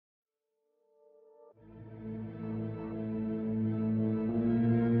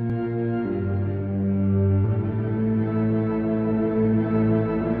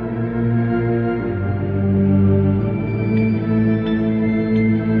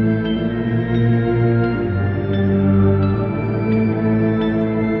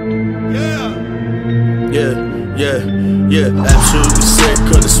Yeah, absolutely sick,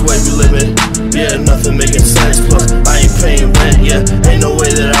 cause this way we living. Yeah, nothing making sense, plus I ain't paying rent. Yeah, ain't no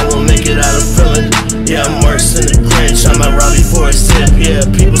way that I won't make it out of feeling. Yeah, I'm worse than the Grinch, I might rob you for a sip. Yeah,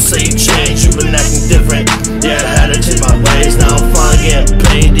 people say you changed, you been acting different. Yeah, I had to change my ways, now I'm finally getting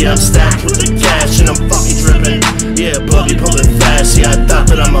paid. Yeah, I'm stacked with the cash and I'm fucking dripping. Yeah, buggy pumping fast, yeah, I thought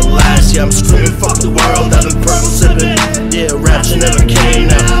that I'ma last. Yeah, I'm screaming fuck the world, I've been purple sipping. Yeah, rapture never came,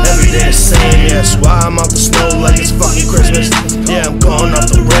 now every day the same. Yeah, that's why I'm off the snow like it's fucking Christmas. Yeah, I'm going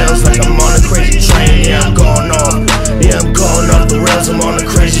off the rails like I'm on a crazy train. Yeah, I'm going off. Yeah, I'm going off the rails, I'm on a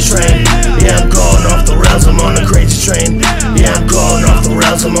crazy train. Yeah, I'm going off the rails, I'm on a crazy train. Yeah, I'm going off the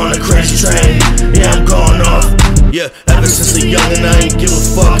rails, I'm on a crazy train. Yeah, I'm going off. Yeah, ever since a youngin' I ain't give a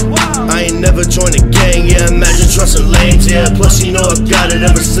fuck. I ain't never joined a gang, yeah, imagine trusting lanes. Yeah, plus you know I got it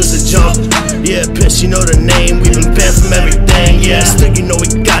ever since the jump. Yeah, piss, you know the name, we been banned from everything. Yeah, still you know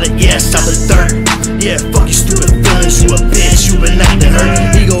we got it, yeah, stop the dirt. Yeah, fuck you stupid feelings, you a bitch, you been acting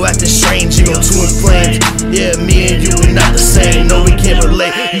hurt. Ego acting strange, ego too inflamed. Yeah, me and you, we not the same, no we can't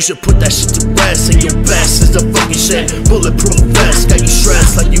relate. You should put that shit to rest, and your best is the fucking shit. Bulletproof vest, got you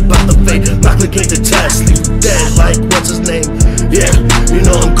stressed like you bout to fade. My click ain't the test, leave you dead like what's his name. Yeah, you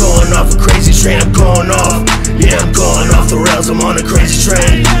know I'm going off a crazy train, I'm going off. Yeah, I'm going off the rails, I'm on a crazy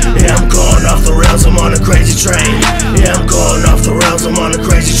train. Yeah, I'm going off the rails, I'm on a crazy train. Yeah, I'm going off the rails, I'm on a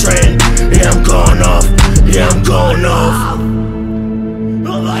crazy train. Yeah, I'm going off. Yeah, I'm going off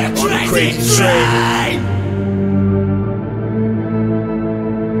on a crazy train.